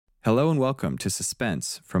Hello and welcome to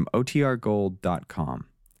Suspense from OTRGold.com.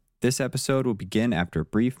 This episode will begin after a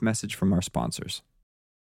brief message from our sponsors.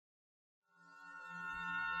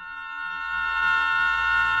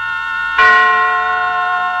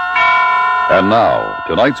 And now,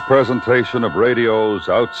 tonight's presentation of radio's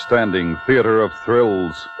outstanding theater of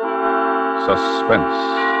thrills, Suspense.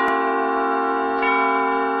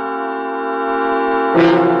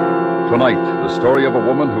 Tonight, the story of a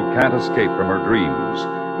woman who can't escape from her dreams.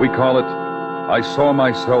 We call it, I Saw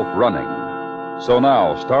Myself Running. So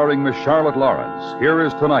now, starring Miss Charlotte Lawrence, here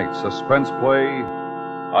is tonight's suspense play,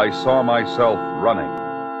 I Saw Myself Running.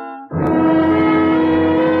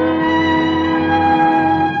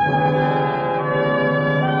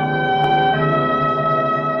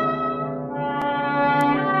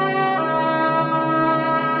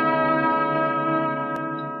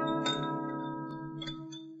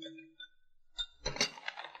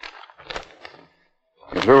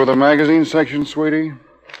 You through with the magazine section, sweetie?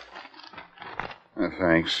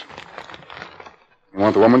 Thanks. You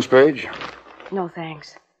want the woman's page? No,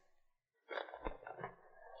 thanks.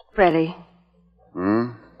 Freddie.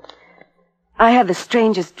 I had the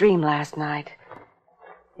strangest dream last night.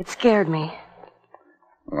 It scared me.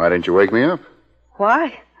 Why didn't you wake me up?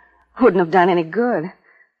 Why? Wouldn't have done any good.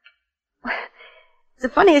 It's the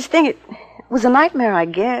funniest thing. It was a nightmare, I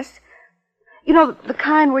guess. You know, the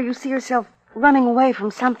kind where you see yourself running away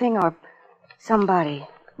from something or somebody.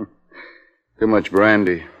 Too much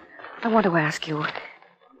brandy. I want to ask you.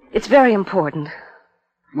 It's very important.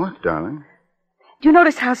 What, darling? Do you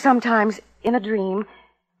notice how sometimes in a dream,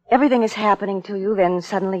 everything is happening to you, then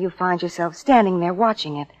suddenly you find yourself standing there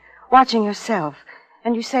watching it, watching yourself,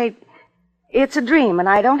 and you say, it's a dream, and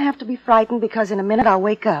I don't have to be frightened because in a minute I'll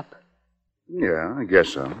wake up. Yeah, I guess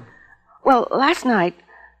so. Well, last night,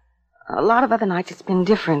 a lot of other nights it's been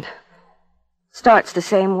different. Starts the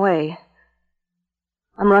same way.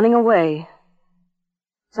 I'm running away.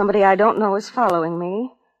 Somebody I don't know is following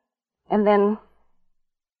me. And then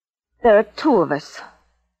there are two of us.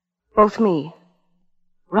 Both me.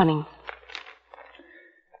 Running.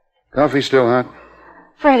 Coffee still hot?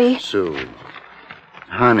 Freddie. Sue.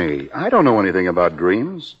 Honey, I don't know anything about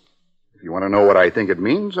dreams. If you want to know what I think it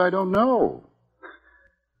means, I don't know.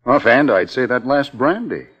 Offhand, I'd say that last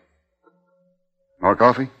brandy. More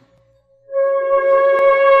coffee?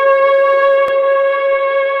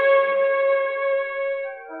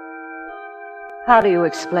 How do you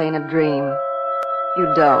explain a dream?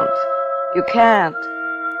 You don't. You can't.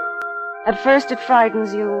 At first it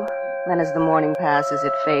frightens you, then as the morning passes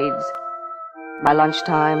it fades. By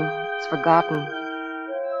lunchtime, it's forgotten.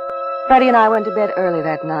 Freddie and I went to bed early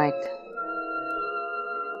that night.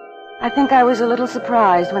 I think I was a little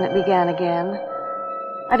surprised when it began again.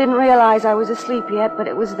 I didn't realize I was asleep yet, but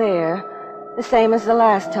it was there, the same as the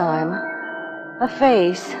last time. A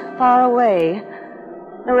face, far away.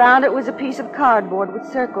 Around it was a piece of cardboard with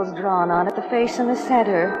circles drawn on it, the face in the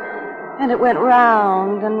center. And it went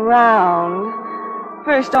round and round.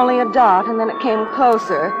 First only a dot, and then it came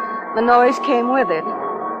closer. The noise came with it.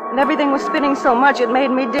 And everything was spinning so much it made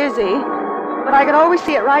me dizzy. But I could always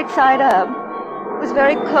see it right side up. It was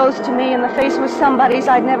very close to me, and the face was somebody's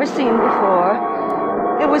I'd never seen before.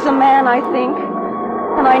 It was a man, I think.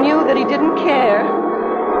 And I knew that he didn't care.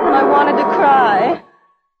 And I wanted to cry.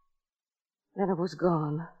 Then it was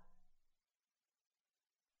gone.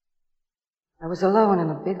 I was alone in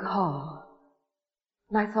a big hall,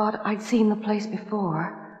 and I thought I'd seen the place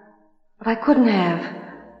before, but I couldn't have,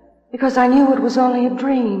 because I knew it was only a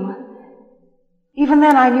dream. Even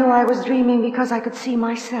then I knew I was dreaming because I could see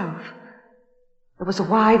myself. There was a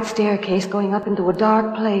wide staircase going up into a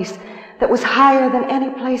dark place that was higher than any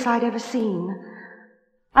place I'd ever seen.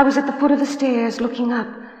 I was at the foot of the stairs looking up.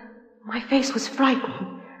 My face was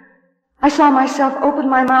frightened. I saw myself open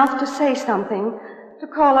my mouth to say something, to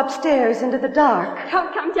call upstairs into the dark.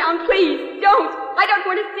 Don't come down, please. Don't. I don't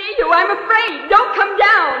want to see you. I'm afraid. Don't come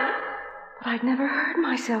down. But I'd never heard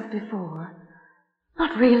myself before.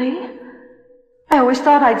 Not really. I always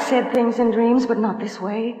thought I'd said things in dreams, but not this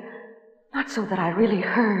way. Not so that I really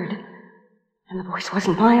heard. And the voice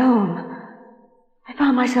wasn't my own. I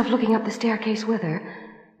found myself looking up the staircase with her,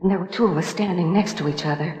 and there were two of us standing next to each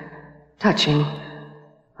other, touching.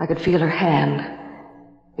 I could feel her hand.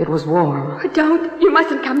 It was warm. Don't. You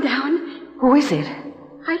mustn't come down. Who is it?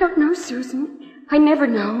 I don't know, Susan. I never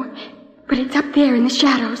know. But it's up there in the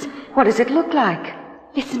shadows. What does it look like?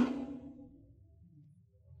 Listen.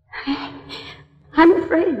 I'm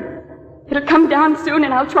afraid. It'll come down soon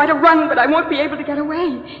and I'll try to run, but I won't be able to get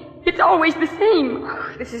away. It's always the same.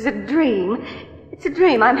 Oh, this is a dream. It's a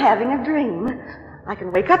dream. I'm having a dream. I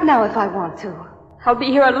can wake up now if I want to. I'll be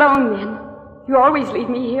here alone then. You always leave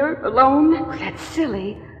me here alone. Oh, that's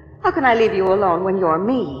silly. How can I leave you alone when you're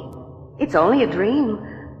me? It's only a dream.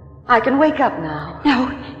 I can wake up now.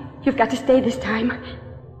 No, you've got to stay this time.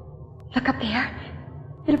 Look up there.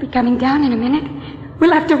 It'll be coming down in a minute.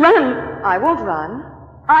 We'll have to run. I won't run.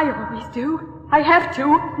 I always do. I have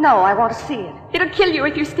to. No, I want to see it. It'll kill you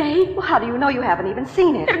if you stay. Well, how do you know you haven't even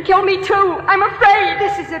seen it? It'll kill me too. I'm afraid.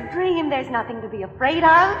 This is a dream. There's nothing to be afraid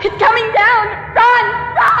of. It's coming down. Run!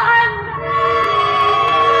 Run!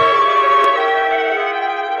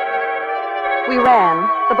 We ran,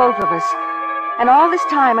 the both of us. And all this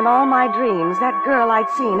time in all my dreams, that girl I'd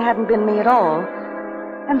seen hadn't been me at all.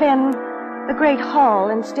 And then the great hall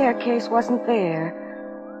and staircase wasn't there.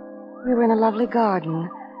 We were in a lovely garden.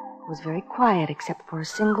 It was very quiet except for a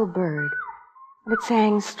single bird. And it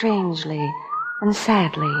sang strangely and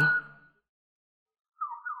sadly.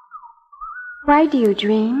 Why do you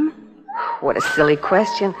dream? What a silly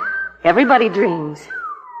question. Everybody dreams.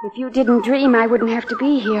 If you didn't dream, I wouldn't have to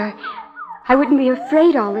be here. I wouldn't be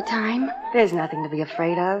afraid all the time. There's nothing to be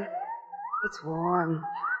afraid of. It's warm.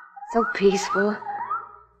 So peaceful.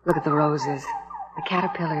 Look at the roses. The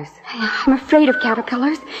caterpillars. I'm afraid of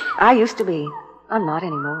caterpillars. I used to be. I'm not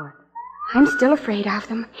anymore. I'm still afraid of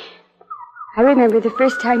them. I remember the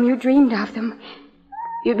first time you dreamed of them.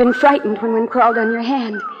 You'd been frightened when one crawled on your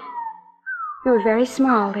hand. You were very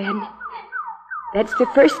small then. That's the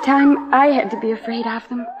first time I had to be afraid of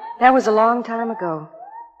them. That was a long time ago.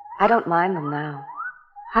 I don't mind them now.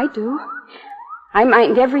 I do. I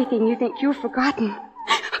mind everything you think you've forgotten.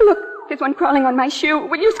 Look, there's one crawling on my shoe.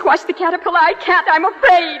 Will you squash the caterpillar? I can't. I'm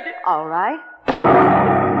afraid. All right.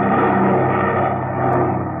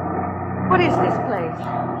 What is this place?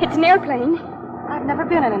 It's an airplane. I've never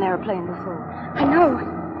been in an airplane before. I know.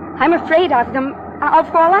 I'm afraid of them. I'll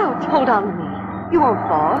fall out. Hold on to me. You won't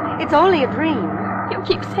fall. It's only a dream. You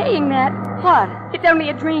keep saying that. What? It's only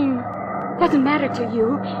a dream. Doesn't matter to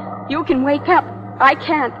you. You can wake up. I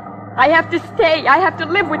can't. I have to stay. I have to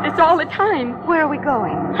live with this all the time. Where are we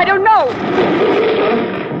going? I don't know.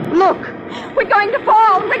 Look. We're going to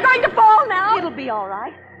fall. We're going to fall now. It'll be all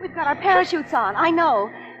right. We've got our parachutes on. I know.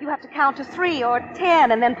 You have to count to 3 or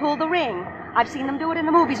 10 and then pull the ring. I've seen them do it in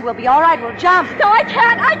the movies. We'll be all right. We'll jump. No, I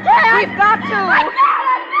can't. I can't. We've got to. I can't.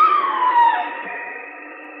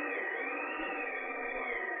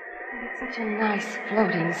 It's such a nice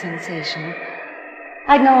floating sensation.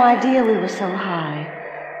 I'd no idea we were so high.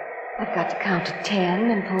 I've got to count to 10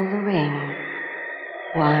 and pull the ring.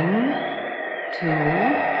 1, 2,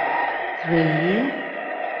 3,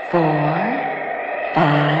 4,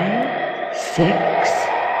 5, 6,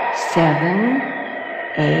 7,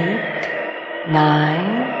 8,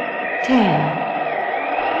 9, 10.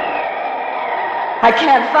 I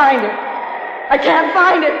can't find it. I can't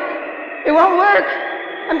find it. It won't work.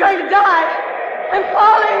 I'm going to die. I'm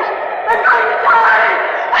falling. I'm going to die.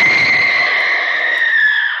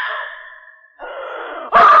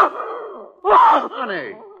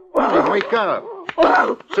 Honey, wake up.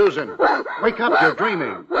 Susan, wake up. You're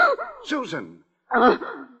dreaming. Susan.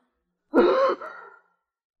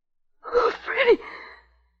 Freddie.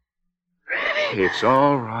 It's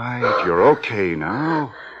all right. You're okay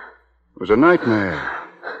now. It was a nightmare.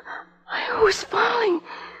 I was falling.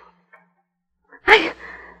 I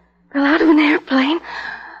fell out of an airplane.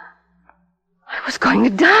 I was going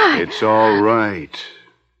to die. It's all right.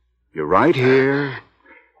 You're right here.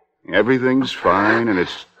 Everything's fine, and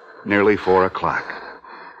it's nearly 4 o'clock.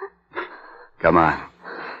 Come on.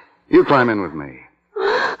 You climb in with me.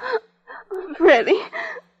 Freddie,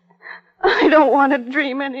 I don't want to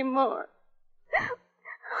dream anymore.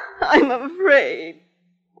 I'm afraid.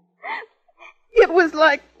 It was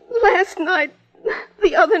like last night,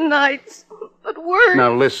 the other nights, but worse.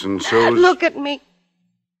 Now listen, Suze. Look at me.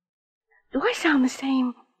 Do I sound the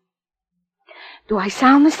same? Do I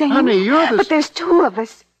sound the same? Honey, you're the... But there's 2 of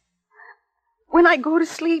us. When I go to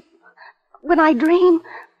sleep, when I dream,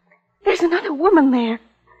 there's another woman there.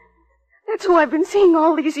 That's who I've been seeing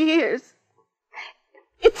all these years.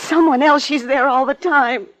 It's someone else. She's there all the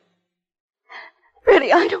time.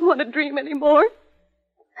 Freddie, I don't want to dream anymore.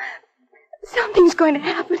 Something's going to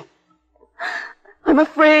happen. I'm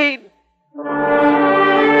afraid.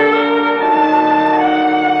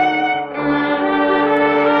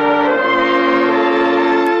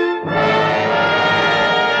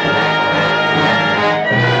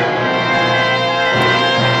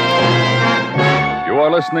 You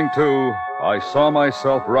are listening to I Saw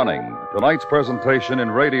Myself Running, tonight's presentation in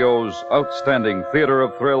radio's outstanding theater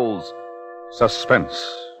of thrills, Suspense.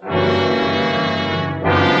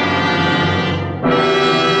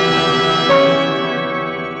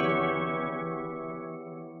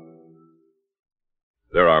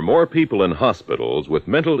 There are more people in hospitals with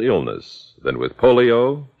mental illness than with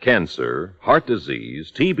polio, cancer, heart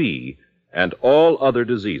disease, TB, and all other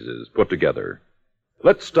diseases put together.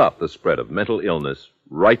 Let's stop the spread of mental illness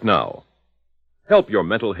right now. Help your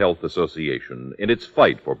Mental Health Association in its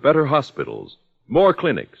fight for better hospitals, more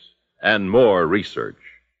clinics, and more research.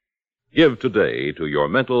 Give today to your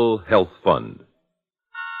Mental Health Fund.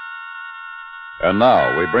 And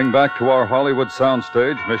now we bring back to our Hollywood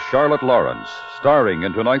soundstage Miss Charlotte Lawrence, starring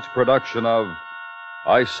in tonight's production of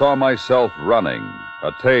I Saw Myself Running,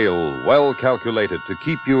 a tale well calculated to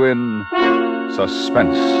keep you in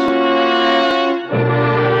suspense.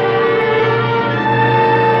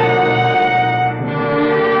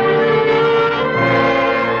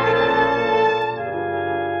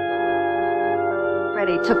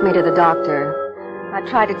 Freddie took me to the doctor. I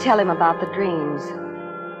tried to tell him about the dreams.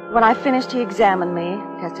 When I finished, he examined me,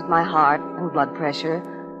 tested my heart and blood pressure.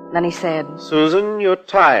 Then he said, Susan, you're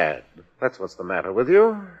tired. That's what's the matter with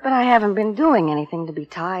you. "But I haven't been doing anything to be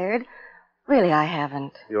tired. Really, I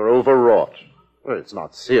haven't." You're overwrought. Well, it's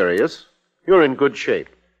not serious. You're in good shape.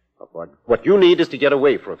 But what you need is to get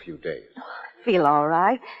away for a few days. I feel all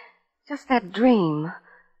right. Just that dream.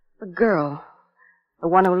 The girl. The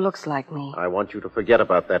one who looks like me. I want you to forget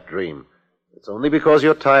about that dream. It's only because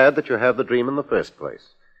you're tired that you have the dream in the first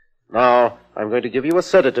place. Now, I'm going to give you a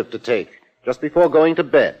sedative to take just before going to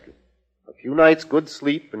bed. A few nights' good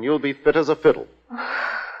sleep, and you'll be fit as a fiddle.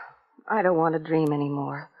 I don't want to dream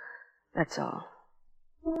anymore. That's all.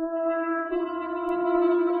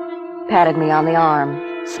 Patted me on the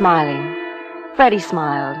arm, smiling. Freddie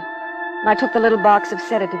smiled. And I took the little box of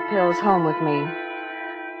sedative pills home with me.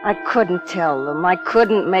 I couldn't tell them. I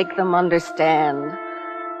couldn't make them understand.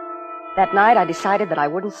 That night, I decided that I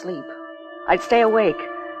wouldn't sleep. I'd stay awake.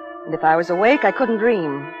 And if I was awake, I couldn't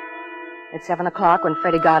dream. At 7 o'clock, when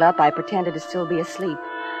Freddie got up, I pretended to still be asleep.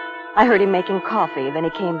 I heard him making coffee. Then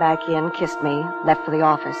he came back in, kissed me, left for the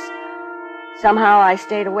office. Somehow, I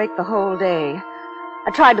stayed awake the whole day.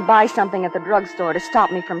 I tried to buy something at the drugstore to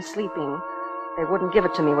stop me from sleeping. They wouldn't give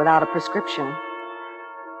it to me without a prescription.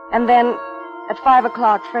 And then, at 5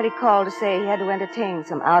 o'clock, Freddie called to say he had to entertain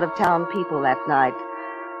some out-of-town people that night.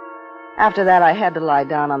 After that, I had to lie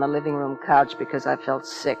down on the living room couch because I felt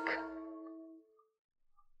sick.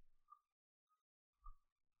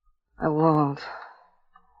 I won't.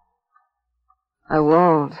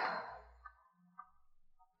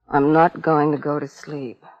 I'm not going to go to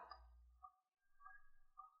sleep.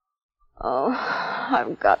 Oh,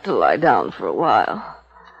 I've got to lie down for a while.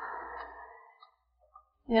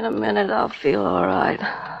 In a minute, I'll feel all right.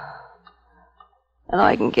 And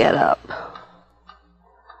I can get up.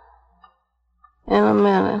 In a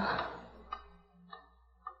minute.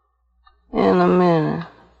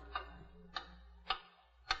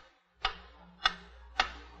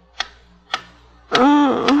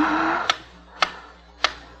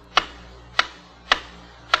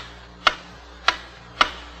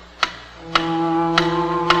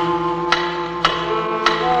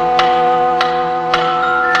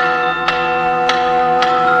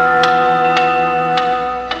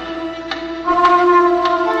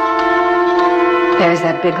 There's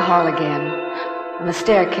that big hall again, and the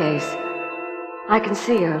staircase. I can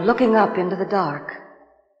see her looking up into the dark.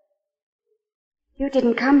 You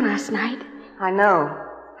didn't come last night. I know.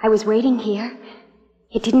 I was waiting here.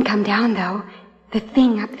 It didn't come down, though. The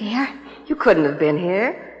thing up there. You couldn't have been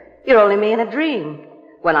here. You're only me in a dream.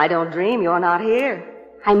 When I don't dream, you're not here.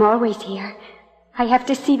 I'm always here. I have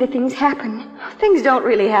to see the things happen. Things don't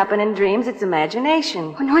really happen in dreams. It's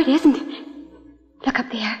imagination. Oh, no, it isn't. Look up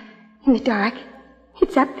there, in the dark.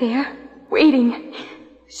 It's up there, waiting.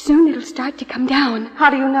 Soon it'll start to come down. How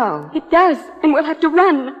do you know? It does, and we'll have to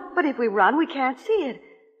run. But if we run, we can't see it.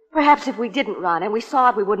 Perhaps if we didn't run and we saw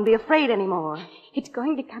it, we wouldn't be afraid anymore. It's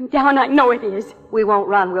going to come down. I know it is. We won't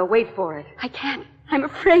run. We'll wait for it. I can't. I'm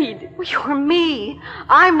afraid. Well, you're me.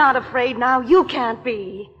 I'm not afraid now. You can't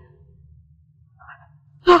be.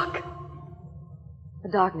 Look. The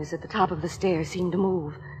darkness at the top of the stairs seemed to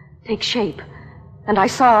move, take shape. And I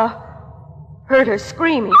heard her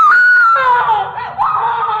screaming.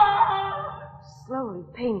 Slowly,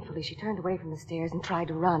 painfully, she turned away from the stairs and tried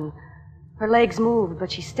to run. Her legs moved, but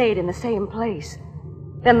she stayed in the same place.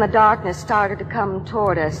 Then the darkness started to come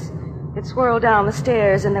toward us. It swirled down the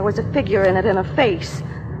stairs, and there was a figure in it and a face.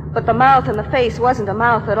 But the mouth in the face wasn't a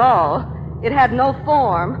mouth at all. It had no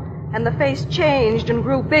form, and the face changed and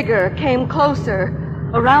grew bigger, came closer.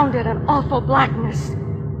 Around it, an awful blackness.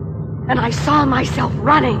 And I saw myself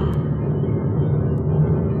running.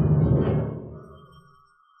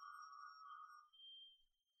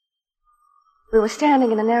 We were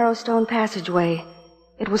standing in a narrow stone passageway.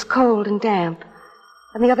 It was cold and damp,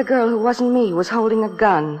 and the other girl who wasn't me was holding a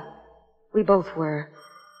gun. We both were.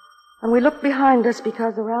 And we looked behind us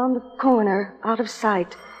because around the corner, out of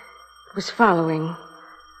sight, it was following.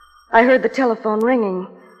 I heard the telephone ringing,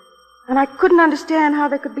 and I couldn't understand how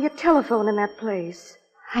there could be a telephone in that place.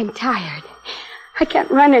 I'm tired. I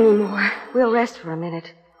can't run anymore. We'll rest for a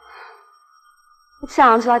minute. It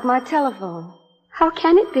sounds like my telephone. How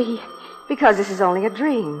can it be? Because this is only a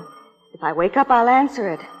dream. If I wake up, I'll answer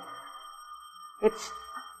it. It's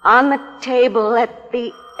on the table at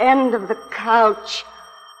the end of the couch.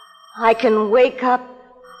 I can wake up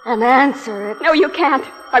and answer it. No, you can't.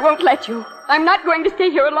 I won't let you. I'm not going to stay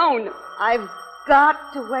here alone. I've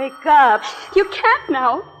got to wake up. You can't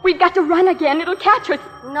now. We've got to run again. It'll catch us.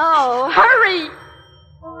 No. Hurry!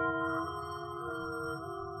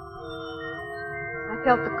 I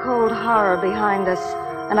felt the cold horror behind us,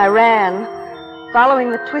 and I ran, following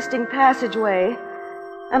the twisting passageway,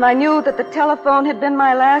 and I knew that the telephone had been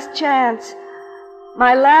my last chance.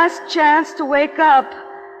 My last chance to wake up.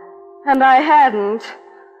 And I hadn't.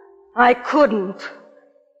 I couldn't.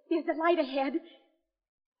 There's a light ahead.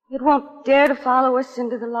 It won't dare to follow us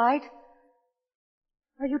into the light.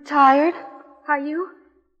 Are you tired? Are you?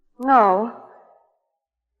 No.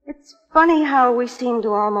 It's funny how we seem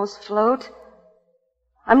to almost float.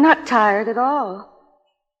 I'm not tired at all.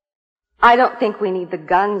 I don't think we need the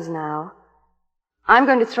guns now. I'm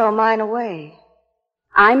going to throw mine away.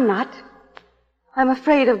 I'm not. I'm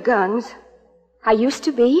afraid of guns. I used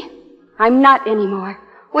to be. I'm not anymore.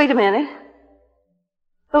 Wait a minute.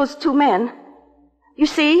 Those two men. You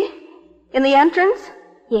see? In the entrance?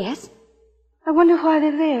 Yes. I wonder why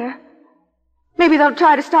they're there. Maybe they'll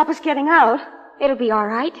try to stop us getting out. It'll be all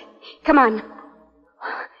right. Come on.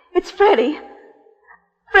 It's Freddie.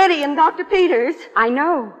 Freddie and Dr. Peters. I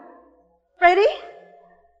know. Freddie?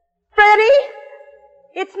 Freddie?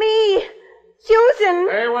 It's me. Susan.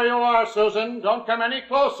 Stay where you are, Susan. Don't come any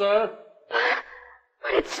closer.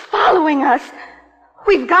 But it's following us.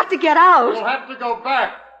 We've got to get out. You'll have to go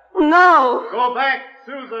back. No. Go back,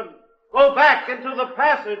 Susan. Go back into the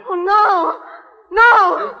passage. Oh, no.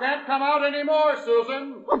 No. You can't come out anymore,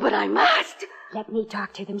 Susan. Oh, but I must. Let me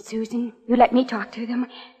talk to them, Susan. You let me talk to them.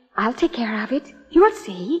 I'll take care of it. You'll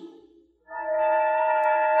see.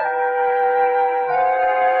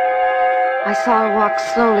 I saw her walk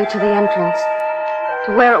slowly to the entrance,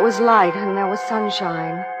 to where it was light and there was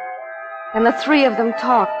sunshine. And the three of them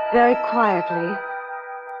talked very quietly.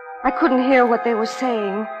 I couldn't hear what they were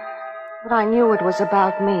saying, but I knew it was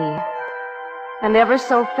about me. And ever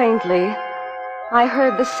so faintly, I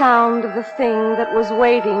heard the sound of the thing that was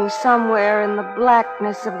waiting somewhere in the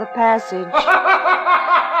blackness of the passage.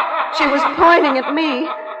 She was pointing at me,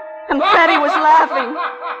 and Freddie was laughing.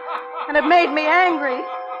 And it made me angry.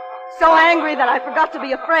 So angry that I forgot to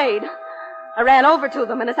be afraid. I ran over to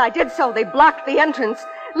them, and as I did so, they blocked the entrance,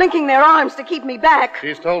 linking their arms to keep me back.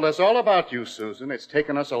 She's told us all about you, Susan. It's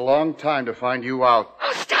taken us a long time to find you out.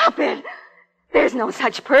 Oh, stop it. There's no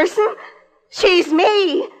such person. She's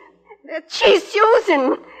me. She's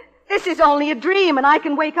Susan. This is only a dream, and I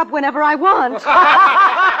can wake up whenever I want.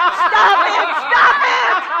 Stop it! Stop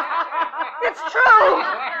it! It's true.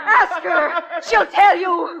 Ask her. She'll tell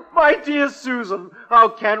you. My dear Susan, how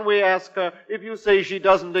can we ask her if you say she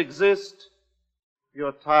doesn't exist?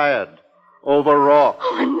 You're tired, overwrought.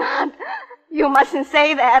 Oh, I'm not. You mustn't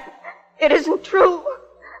say that. It isn't true.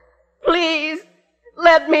 Please,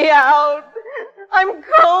 let me out. I'm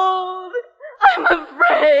cold. I'm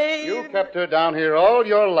afraid. You kept her down here all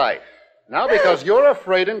your life. Now, because you're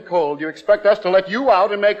afraid and cold, you expect us to let you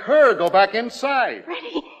out and make her go back inside.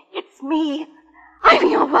 Freddie, it's me. I'm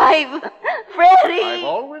your wife. Freddie. I've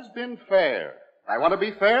always been fair. I want to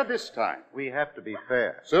be fair this time. We have to be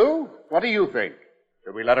fair. Sue, what do you think?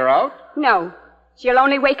 Should we let her out? No. She'll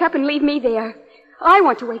only wake up and leave me there. I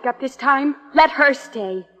want to wake up this time. Let her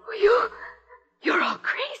stay. You're all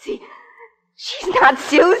crazy. She's not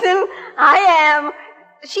Susan. I am.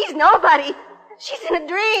 She's nobody. She's in a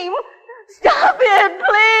dream. Stop it,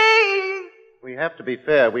 please. We have to be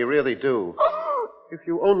fair. We really do. If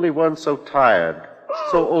you only weren't so tired,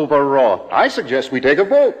 so overwrought. I suggest we take a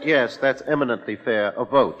vote. Yes, that's eminently fair. A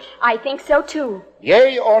vote. I think so, too.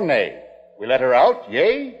 Yay or nay? We let her out,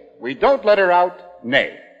 yay. We don't let her out,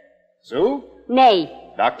 nay. Sue? Nay.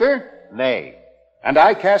 Doctor? Nay. And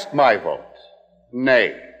I cast my vote.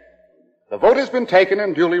 Nay. The vote has been taken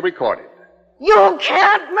and duly recorded. You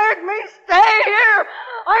can't make me stay here.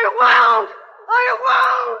 I won't.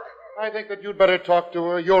 I think that you'd better talk to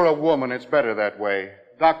her. You're a woman. It's better that way.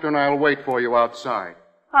 Doctor and I'll wait for you outside.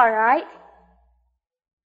 All right.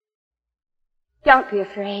 Don't be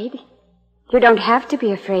afraid. You don't have to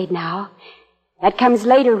be afraid now. That comes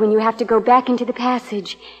later when you have to go back into the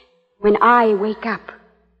passage. When I wake up.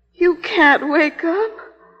 You can't wake up.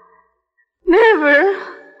 Never.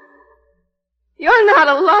 You're not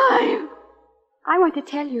alive. I want to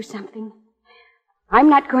tell you something. I'm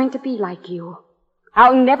not going to be like you.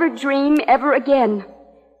 I'll never dream ever again.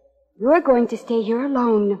 You're going to stay here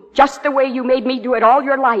alone, just the way you made me do it all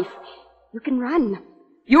your life. You can run.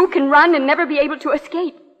 You can run and never be able to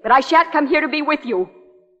escape. But I shan't come here to be with you.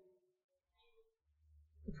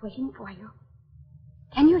 It's waiting for you.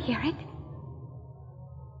 Can you hear it?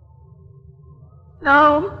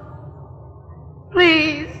 No.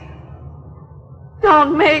 Please.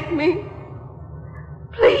 Don't make me.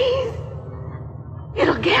 Please.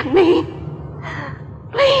 It'll get me.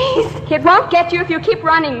 Please. It won't get you if you keep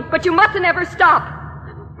running, but you mustn't ever stop.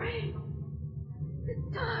 I'm afraid.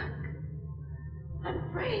 It's dark. I'm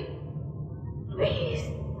afraid. Please.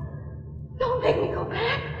 Don't make me go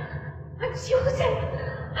back. I'm Susan.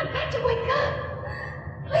 I've got to wake up.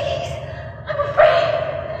 Please. I'm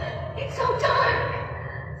afraid. It's so dark.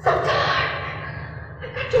 So dark.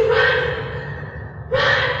 I've got to run.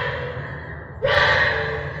 Run. Run.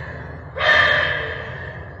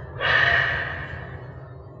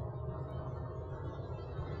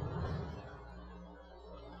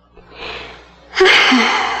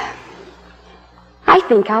 I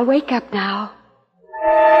think I'll wake up now.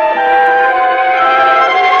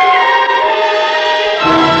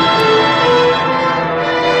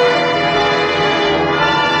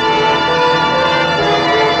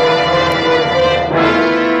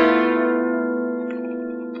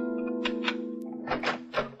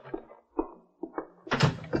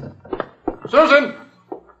 Susan!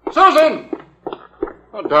 Susan!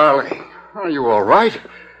 Oh, darling, are you all right?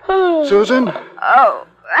 Susan? Oh.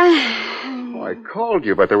 Oh, I called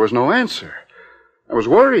you, but there was no answer. I was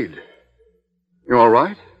worried. You all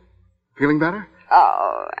right? Feeling better?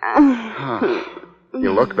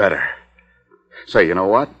 You look better. Say, you know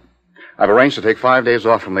what? I've arranged to take 5 days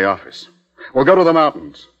off from the office. We'll go to the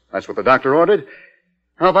mountains. That's what the doctor ordered.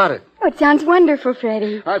 How about it? Oh, it sounds wonderful,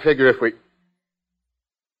 Freddie. I figure if we...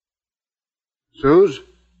 Suze?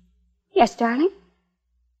 Yes, darling?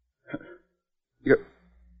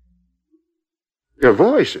 Your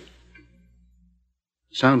voice... It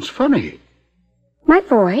sounds funny. My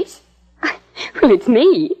voice? Well, it's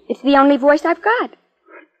me. It's the only voice I've got.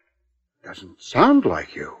 Doesn't sound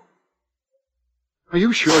like you. Are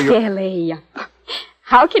you sure you're... Silly.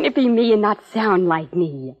 How can it be me and not sound like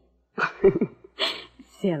me?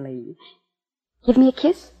 Silly. Give me a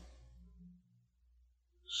kiss?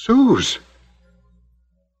 Suze.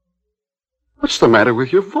 What's the matter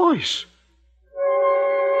with your voice?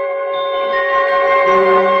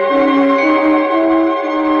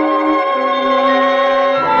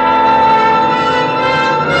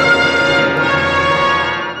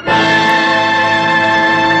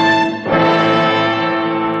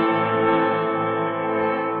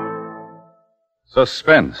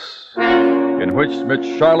 Suspense, in which Miss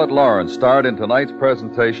Charlotte Lawrence starred in tonight's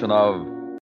presentation of